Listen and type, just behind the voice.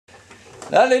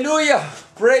Hallelujah.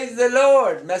 Praise the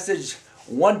Lord. Message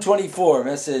 124.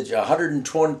 Message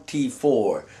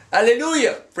 124.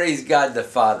 Hallelujah. Praise God the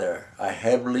Father, our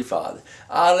Heavenly Father.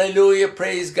 Hallelujah.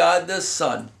 Praise God the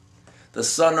Son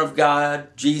of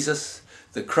God, Jesus,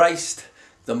 the Christ,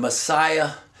 the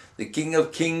Messiah, the King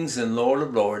of Kings and Lord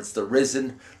of Lords, the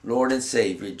risen Lord and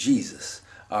Savior, Jesus,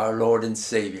 our Lord and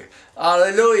Savior.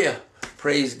 Hallelujah.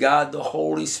 Praise God the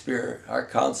Holy Spirit, our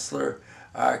counselor,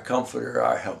 our comforter,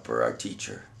 our helper, our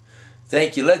teacher.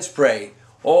 Thank you. Let's pray.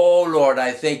 Oh Lord,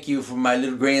 I thank you for my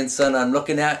little grandson I'm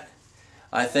looking at.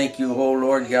 I thank you, oh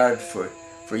Lord God,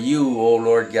 for you, oh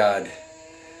Lord God,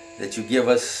 that you give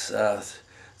us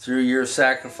through your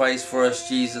sacrifice for us,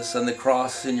 Jesus, on the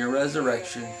cross and your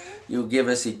resurrection. You'll give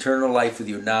us eternal life with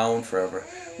you now and forever.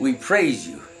 We praise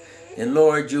you. And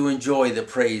Lord, you enjoy the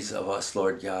praise of us,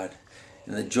 Lord God.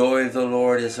 And the joy of the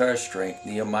Lord is our strength.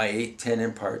 Nehemiah 8:10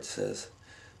 in part says,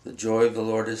 the joy of the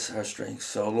Lord is our strength.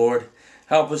 So Lord,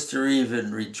 help us to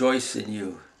even rejoice in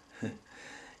you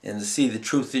and to see the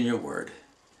truth in your word.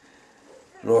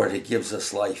 Lord, it gives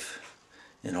us life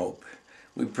and hope.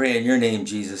 We pray in your name,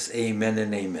 Jesus. Amen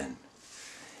and amen.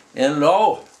 And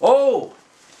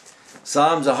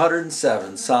Psalms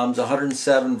 107. Psalms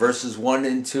 107 verses 1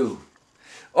 and 2.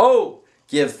 Oh,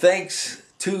 give thanks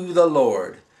to the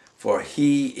Lord, for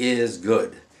he is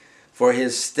good. For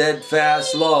his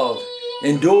steadfast love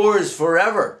endures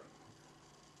forever.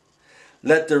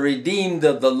 Let the redeemed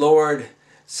of the Lord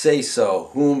say so,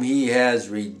 whom he has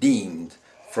redeemed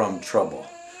from trouble.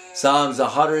 Psalms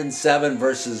 107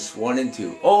 verses 1 and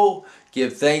 2. Oh,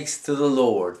 give thanks to the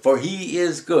Lord, for he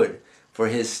is good, for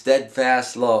his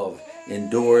steadfast love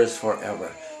endures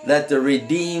forever. Let the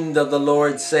redeemed of the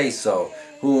Lord say so,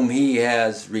 whom he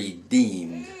has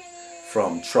redeemed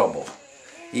from trouble.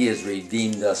 He has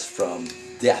redeemed us from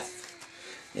death.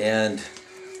 And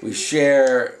we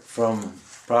share from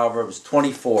Proverbs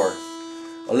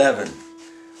 24:11.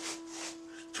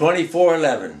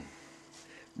 24:11.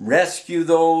 Rescue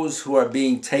those who are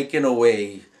being taken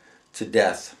away to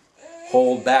death.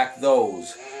 Hold back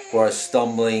those who are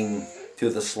stumbling to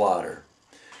the slaughter.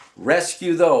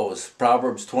 Rescue those,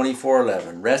 Proverbs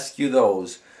 24:11. Rescue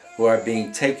those who are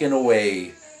being taken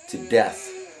away to death.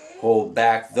 Hold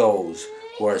back those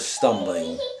who are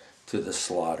stumbling to the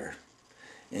slaughter.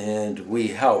 And we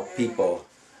help people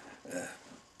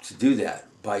to do that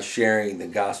by sharing the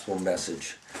gospel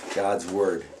message, God's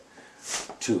word,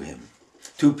 to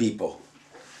people.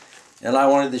 And I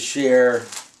wanted to share,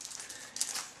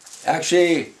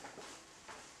 actually,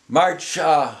 March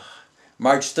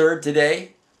 3rd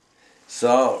today.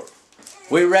 So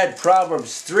we read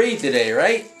Proverbs 3 today,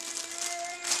 right?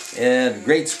 And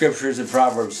great scriptures in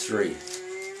Proverbs 3.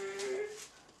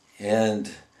 And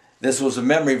this was a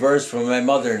memory verse from my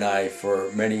mother and I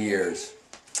for many years.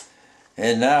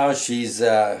 And now she's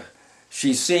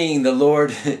seeing the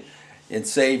Lord and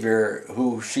Savior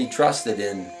who she trusted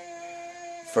in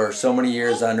for so many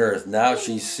years on earth. Now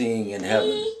she's seeing in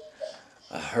heaven.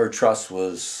 Her trust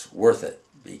was worth it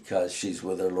because she's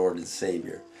with her Lord and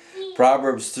Savior.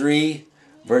 Proverbs 3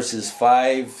 verses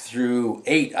 5 through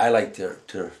 8, I like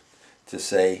to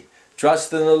say,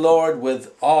 trust in the Lord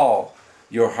with all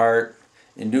your heart,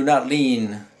 and do not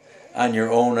lean on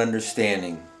your own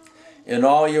understanding. In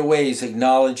all your ways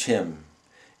acknowledge him,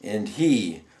 and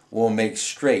he will make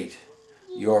straight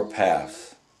your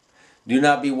paths. Do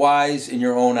not be wise in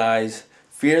your own eyes.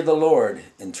 Fear the Lord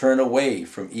and turn away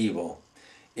from evil.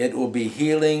 It will be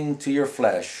healing to your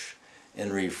flesh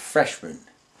and refreshment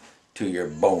to your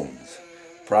bones.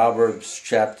 Proverbs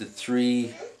chapter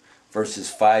 3 verses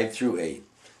 5 through 8.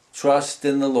 Trust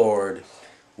in the Lord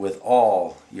with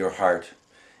all your heart,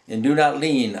 and do not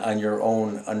lean on your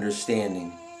own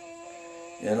understanding.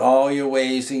 In all your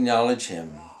ways acknowledge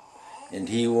him, and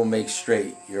he will make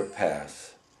straight your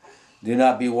paths. Do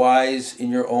not be wise in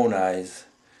your own eyes.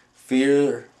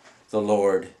 Fear the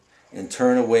Lord and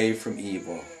turn away from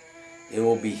evil. It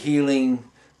will be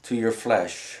healing to your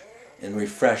flesh and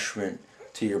refreshment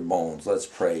to your bones. Let's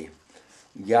pray.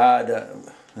 God,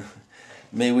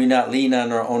 may we not lean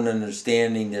on our own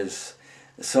understanding. There's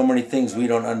so many things we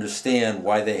don't understand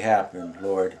why they happen,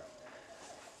 Lord.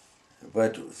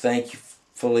 But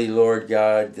thankfully, Lord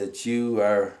God, that you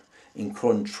are in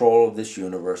control of this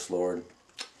universe, Lord.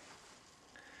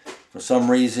 For some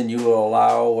reason, you will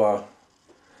allow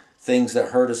things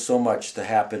that hurt us so much to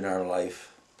happen in our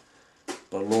life.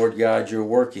 But Lord God, you're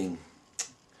working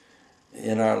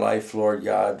in our life, Lord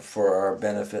God, for our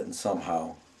benefit and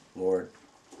somehow, Lord.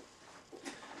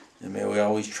 And may we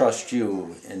always trust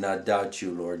you and not doubt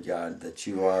you, Lord God, that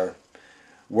you are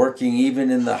working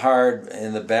even in the hard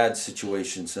and the bad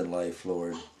situations in life,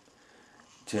 Lord.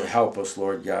 to help us,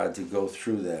 Lord God, to go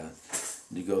through that,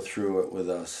 to go through it with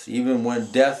us. Even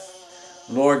when death,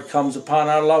 Lord, comes upon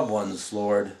our loved ones,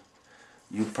 Lord,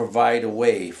 you provide a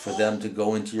way for them to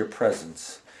go into your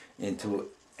presence and to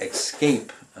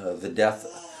escape the death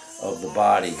of the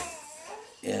body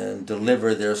and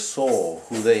deliver their soul,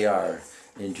 who they are,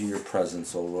 into your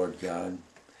presence, O Lord God.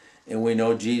 And we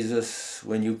know, Jesus,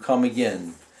 when you come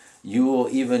again, you will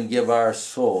even give our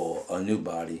soul a new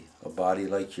body, a body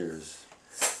like yours,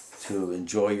 to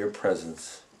enjoy your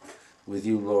presence with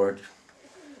you, Lord,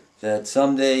 that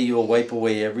someday you'll wipe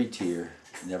away every tear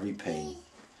and every pain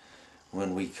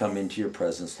when we come into your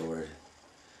presence, Lord.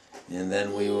 And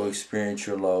then we will experience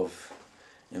your love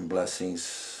and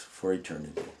blessings for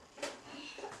eternity.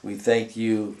 We thank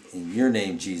you in your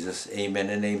name, Jesus. Amen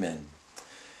and amen.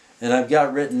 And I've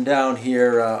got written down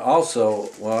here also,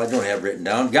 well, I don't have written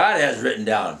down. God has written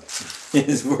down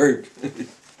his word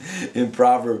in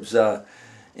Proverbs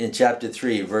in chapter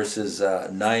 3, verses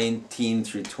 19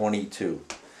 through 22.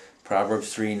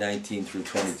 Proverbs 3, 19 through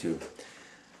 22.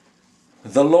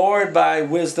 The Lord by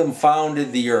wisdom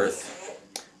founded the earth.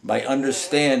 By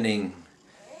understanding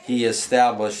he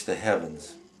established the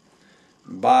heavens.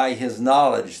 By his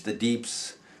knowledge the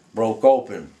deeps broke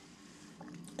open,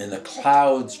 and the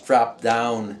clouds dropped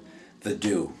down the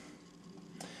dew.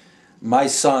 My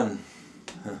son,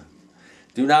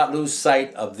 do not lose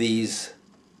sight of these.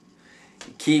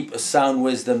 Keep sound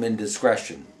wisdom and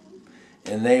discretion,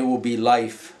 and they will be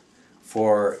life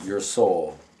for your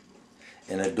soul,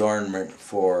 an adornment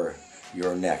for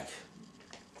your neck.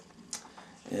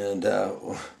 And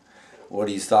what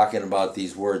he's talking about,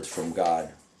 these words from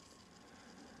God.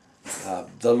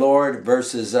 The Lord,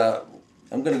 verses,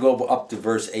 I'm going to go up to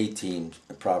verse 18,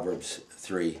 Proverbs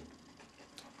 3.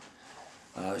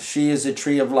 She is a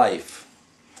tree of life.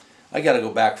 I got to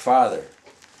go back farther.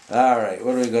 All right,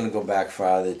 what are we going to go back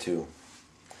farther to?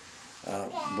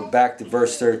 Back to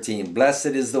verse 13. Blessed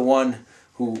is the one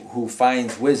who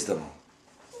finds wisdom,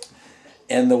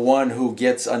 and the one who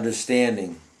gets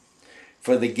understanding.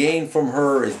 For the gain from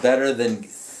her is better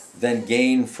than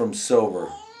gain from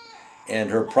silver,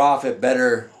 and her profit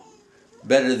better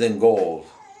than gold.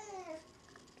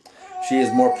 She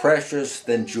is more precious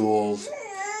than jewels,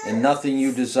 and nothing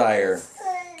you desire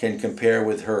can compare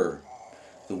with her,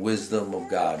 the wisdom of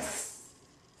God.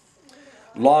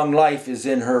 Long life is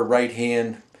in her right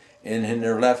hand, and in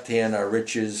her left hand are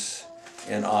riches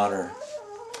and honor.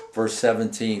 Verse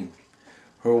 17.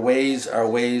 Her ways are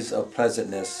ways of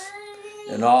pleasantness,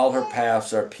 and all her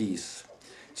paths are peace.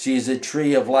 She is a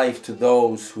tree of life to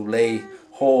those who lay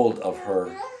hold of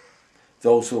her.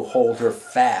 Those who hold her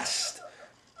fast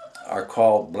are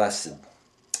called blessed.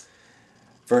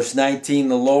 Verse 19,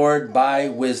 the Lord by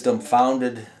wisdom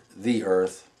founded the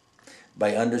earth.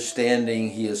 By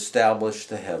understanding he established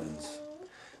the heavens.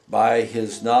 By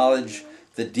his knowledge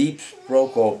the deeps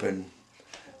broke open,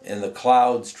 and the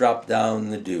clouds dropped down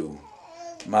the dew.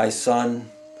 My son,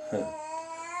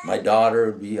 my daughter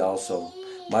would be also,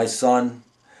 my son,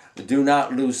 do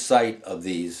not lose sight of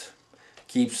these.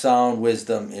 Keep sound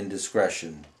wisdom and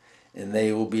discretion, and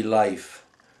they will be life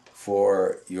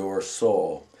for your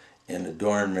soul, and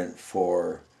adornment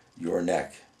for your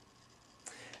neck.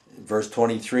 Verse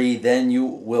 23, then you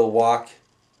will walk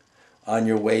on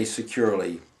your way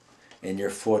securely, and your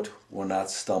foot will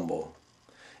not stumble.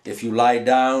 If you lie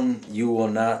down, you will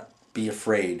not be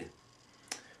afraid.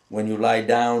 When you lie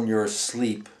down, your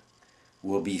sleep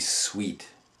will be sweet.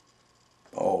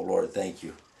 Oh, Lord, thank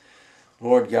you.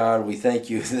 Lord God, we thank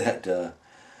you that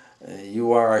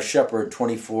you are our shepherd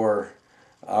 24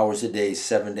 hours a day,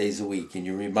 7 days a week. And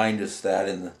you remind us that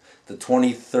in the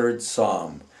 23rd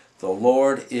Psalm. The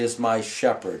Lord is my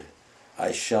shepherd,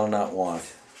 I shall not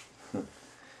want.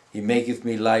 He maketh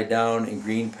me lie down in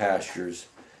green pastures.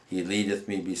 He leadeth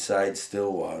me beside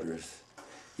still waters.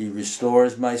 He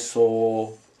restores my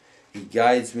soul. He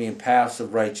guides me in paths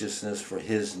of righteousness for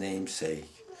his name's sake.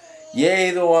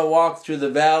 Yea, though I walk through the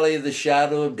valley of the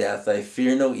shadow of death, I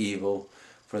fear no evil,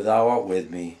 for thou art with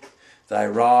me. Thy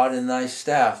rod and thy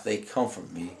staff, they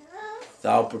comfort me.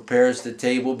 Thou preparest a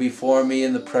table before me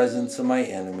in the presence of my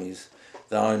enemies.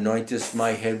 Thou anointest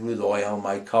my head with oil,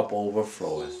 my cup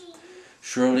overfloweth.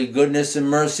 Surely goodness and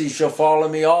mercy shall follow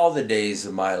me all the days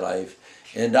of my life,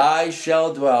 and I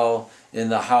shall dwell in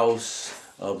the house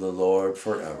of the Lord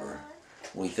forever.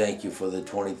 We thank you for the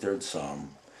 23rd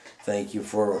Psalm. Thank you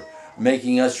for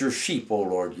making us your sheep, O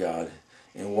Lord God,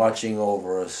 and watching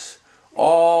over us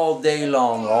all day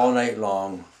long, all night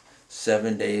long,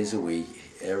 7 days a week,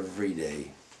 every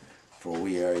day. For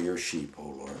we are your sheep, O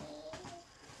Lord.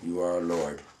 You are our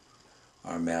Lord,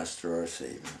 our Master, our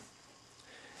Savior.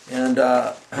 And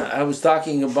I was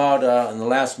talking about in the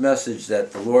last message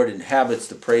that the Lord inhabits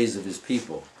the praise of his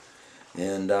people.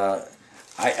 And I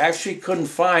actually couldn't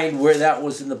find where that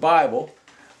was in the Bible.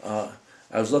 I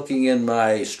was looking in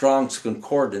my Strong's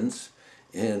Concordance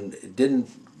and didn't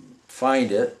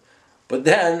find it. But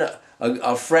then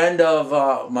a friend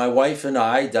of my wife and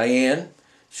I, Diane,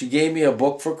 she gave me a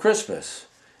book for Christmas.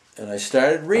 And I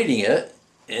started reading it.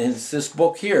 And it's this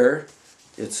book here.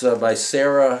 It's by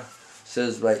Sarah.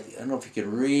 Says by, I don't know if you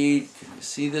can read. Can you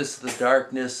see this? The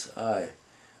darkness. I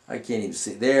can't even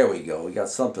see. There we go. We got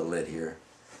something lit here.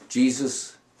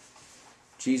 Jesus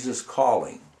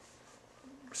Calling.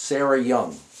 Sarah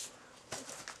Young.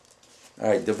 All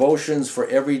right, devotions for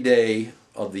every day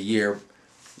of the year,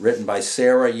 written by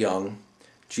Sarah Young.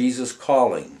 Jesus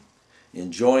Calling,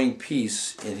 enjoying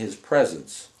peace in His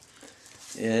presence.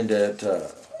 And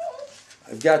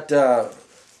I've got,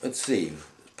 let's see,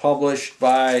 published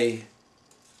by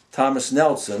Thomas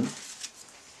Nelson.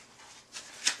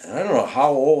 And I don't know how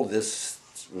old this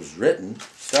was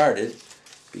started,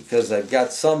 because I've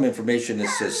got some information that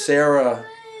says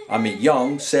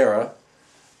Young, Sarah,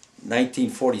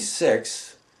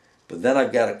 1946. But then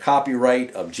I've got a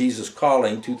copyright of Jesus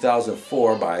Calling,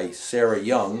 2004, by Sarah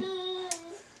Young.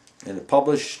 And it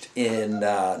published in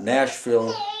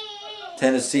Nashville,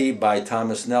 Tennessee, by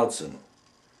Thomas Nelson.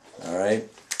 All right.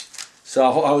 So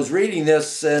I was reading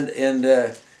this, and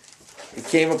it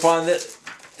came upon that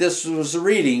this was a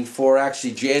reading for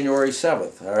actually January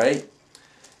 7th, all right?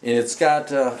 And it's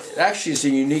got, actually it's a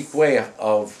unique way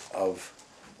of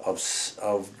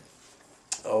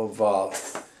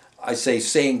I say,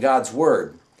 saying God's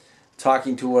word,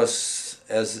 talking to us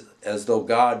as though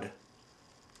God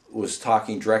was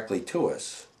talking directly to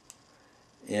us.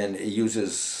 And it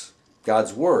uses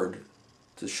God's word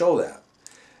to show that.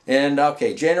 And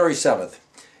okay, January 7th.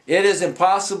 It is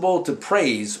impossible to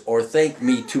praise or thank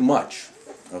me too much.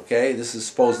 Okay, this is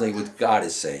supposedly what God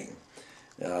is saying.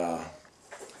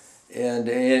 And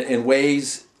in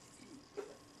ways,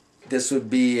 this would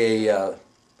be a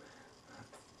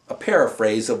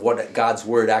paraphrase of what God's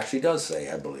word actually does say,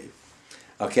 I believe.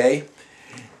 Okay?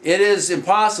 It is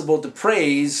impossible to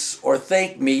praise or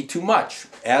thank me too much.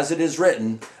 As it is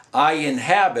written, I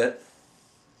inhabit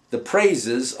the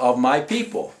praises of my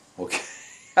people. Okay?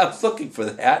 I was looking for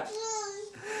that.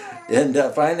 And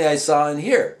finally I saw in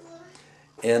here.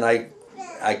 And I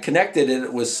connected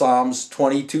it with Psalms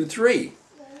 22:3.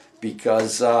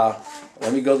 Because,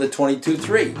 let me go to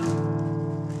 22:3.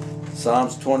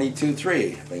 Psalms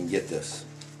 22:3, if I can get this.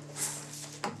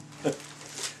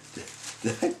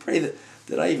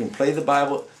 Did I even play the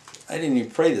Bible? I didn't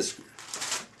even play this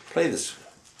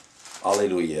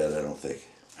Hallelujah yet, I don't think.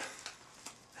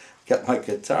 Got my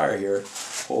guitar here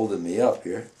holding me up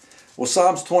here. Well,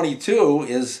 Psalms 22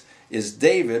 is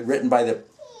David, written by the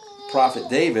prophet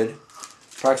David,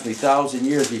 approximately 1,000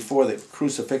 years before the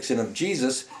crucifixion of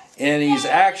Jesus, and he's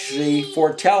actually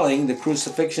foretelling the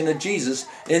crucifixion of Jesus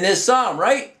in this psalm,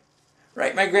 right?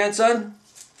 Right, my grandson?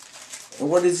 And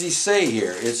what does he say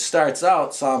here? It starts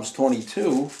out, Psalms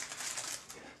 22.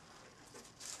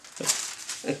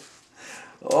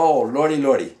 Oh, lordy,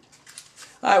 lordy.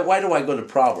 Why do I go to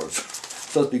Proverbs? I'm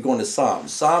supposed to be going to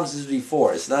Psalms. Psalms is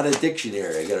before. It's not a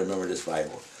dictionary. I got to remember this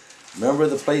Bible. Remember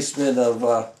the placement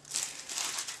of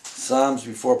Psalms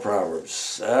before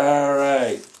Proverbs. All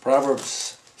right.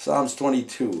 Proverbs, Psalms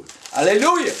 22.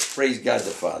 Hallelujah! Praise God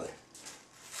the Father.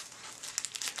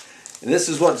 And this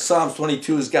is what Psalms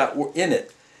 22 has got in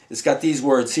it. It's got these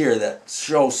words here that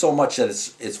show so much that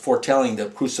it's foretelling the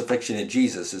crucifixion of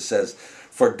Jesus. It says,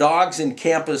 For dogs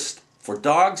encompassed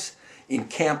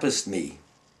me.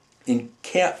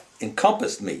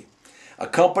 Encompassed me. A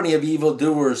company of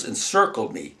evildoers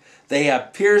encircled me. They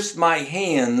have pierced my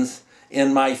hands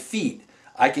and my feet.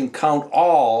 I can count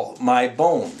all my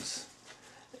bones.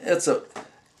 It's a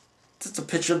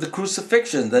picture of the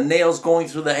crucifixion. The nails going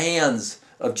through the hands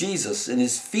of Jesus and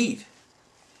his feet.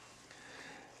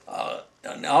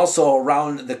 And also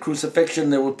around the crucifixion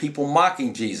there were people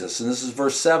mocking Jesus. And this is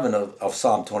verse 7 of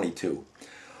Psalm 22.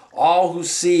 All who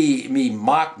see me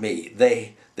mock me.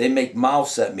 They make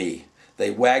mouths at me. They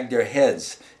wag their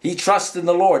heads. He trusts in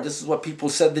the Lord. This is what people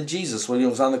said to Jesus when he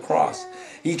was on the cross.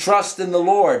 He trusts in the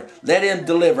Lord. Let him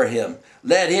deliver him.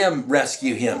 Let him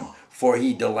rescue him, for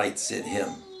he delights in him.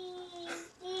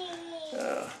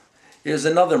 Here's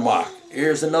another mock.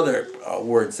 Here's another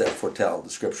words that foretell the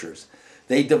scriptures.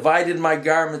 They divided my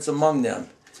garments among them,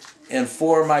 and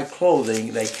for my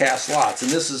clothing they cast lots. And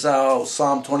this is how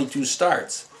Psalm 22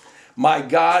 starts. My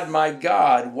God,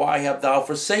 why have thou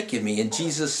forsaken me? And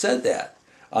Jesus said that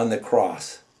on the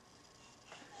cross.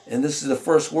 And this is the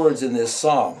first words in this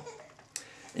psalm.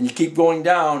 And you keep going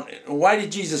down. Why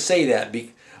did Jesus say that?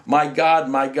 My God,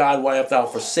 why hast thou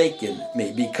forsaken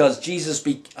me? Because Jesus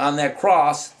on that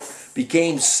cross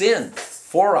became sin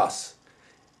for us.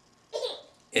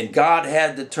 And God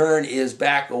had to turn his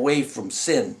back away from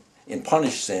sin and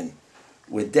punish sin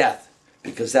with death.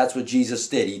 Because that's what Jesus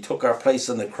did. He took our place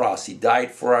on the cross. He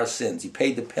died for our sins. He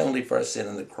paid the penalty for our sin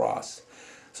on the cross.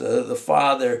 So the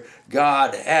Father,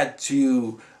 God, had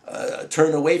to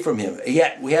turn away from him.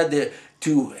 We had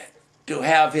to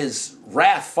have his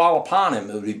wrath fall upon him.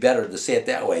 It would be better to say it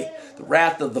that way. The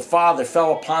wrath of the Father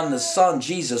fell upon the Son,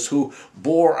 Jesus, who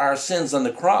bore our sins on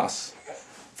the cross.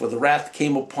 For the wrath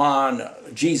came upon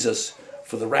Jesus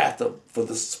for the wrath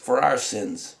for our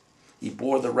sins. He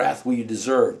bore the wrath we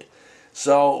deserved.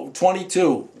 So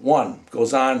 22:1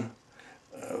 goes on.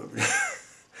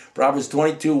 Proverbs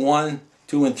 22:1,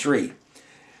 2, and 3.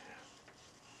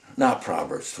 Not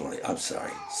Proverbs 20. I'm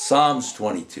sorry. Psalms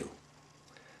 22.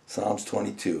 Psalms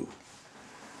 22.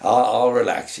 I'll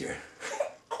relax here.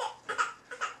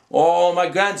 Oh, my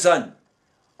grandson.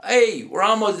 Hey, we're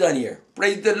almost done here.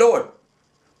 Praise the Lord.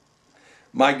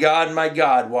 My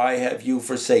God, why have you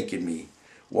forsaken me?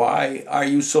 Why are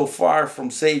you so far from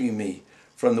saving me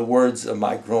from the words of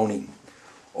my groaning?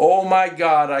 Oh, my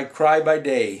God, I cry by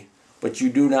day, but you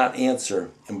do not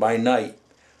answer, and by night,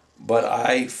 but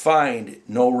I find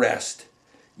no rest.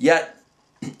 Yet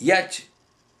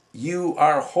you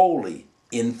are holy,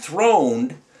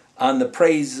 enthroned on the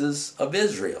praises of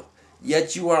Israel.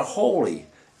 Yet you are holy,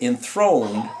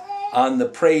 enthroned on the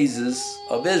praises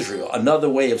of Israel. Another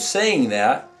way of saying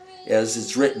that, as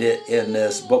it's written in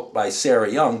this book by Sarah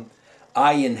Young,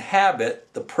 I inhabit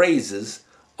the praises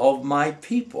of my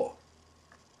people.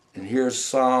 And here's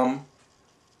Psalm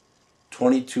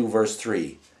 22, verse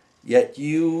 3. Yet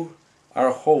you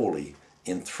are holy,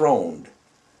 enthroned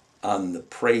on the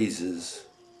praises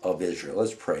of Israel.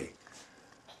 Let's pray.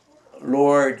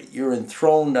 Lord, you're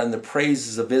enthroned on the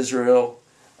praises of Israel,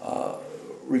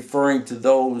 referring to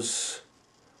those,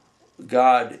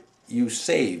 God, you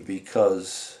save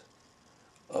because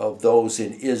of those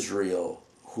in Israel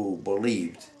who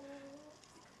believed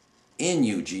in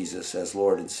you, Jesus, as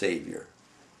Lord and Savior.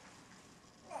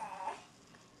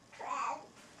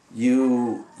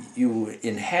 You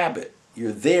inhabit,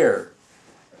 you're there,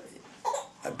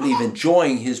 I believe,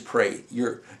 enjoying his praise,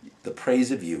 the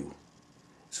praise of you.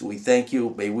 So we thank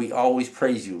you. May we always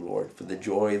praise you, Lord, for the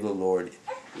joy of the Lord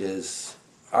is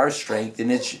our strength,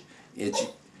 and it's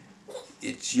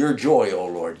your joy, O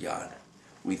Lord God.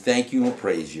 We thank you and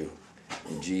praise you.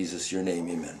 In Jesus, your name,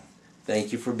 amen.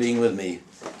 Thank you for being with me.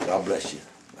 God bless you.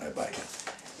 Bye-bye.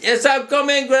 Yes, I'm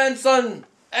coming, grandson.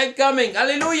 I'm coming.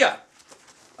 Hallelujah.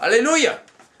 Hallelujah.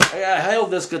 I held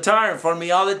this guitar in front of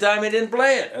me all the time. I didn't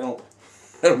play it. I don't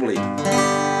believe it.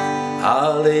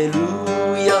 Hallelujah.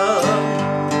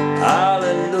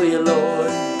 Hallelujah,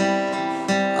 Lord.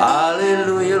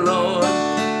 Hallelujah, Lord.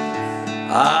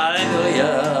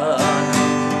 Hallelujah.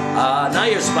 Now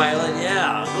you're smiling.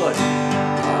 Yeah, good.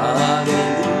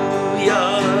 Hallelujah.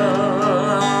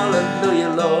 Hallelujah,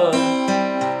 Lord.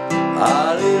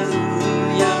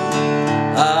 Hallelujah.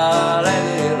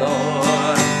 Hallelujah,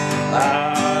 Lord.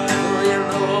 Hallelujah,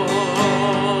 Lord.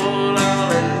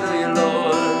 Hallelujah,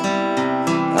 Lord.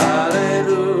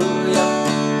 Hallelujah.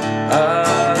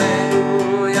 Hallelujah.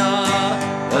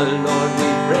 Lord, we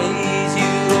praise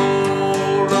you.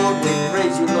 Lord, we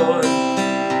praise you, Lord.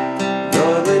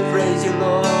 Lord, we praise you,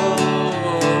 Lord.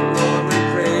 Lord, we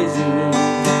praise you.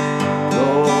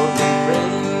 Lord, we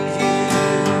praise you.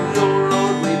 Oh,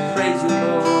 Lord, we praise you,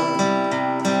 Lord.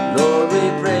 Lord, we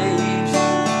praise you.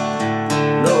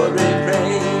 Lord, we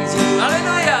praise you.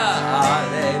 Hallelujah.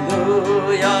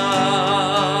 Hallelujah.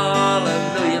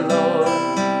 Hallelujah, Lord.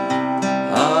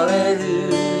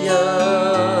 Hallelujah.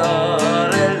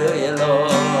 Hallelujah,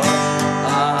 Lord.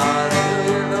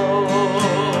 Hallelujah, Lord.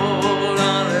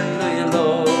 Hallelujah,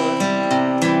 Lord.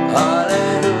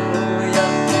 Hallelujah.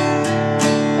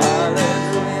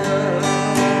 Hallelujah.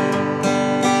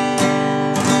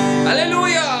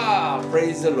 Hallelujah.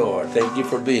 Praise the Lord. Thank you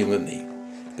for being with me.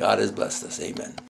 God has blessed us. Amen.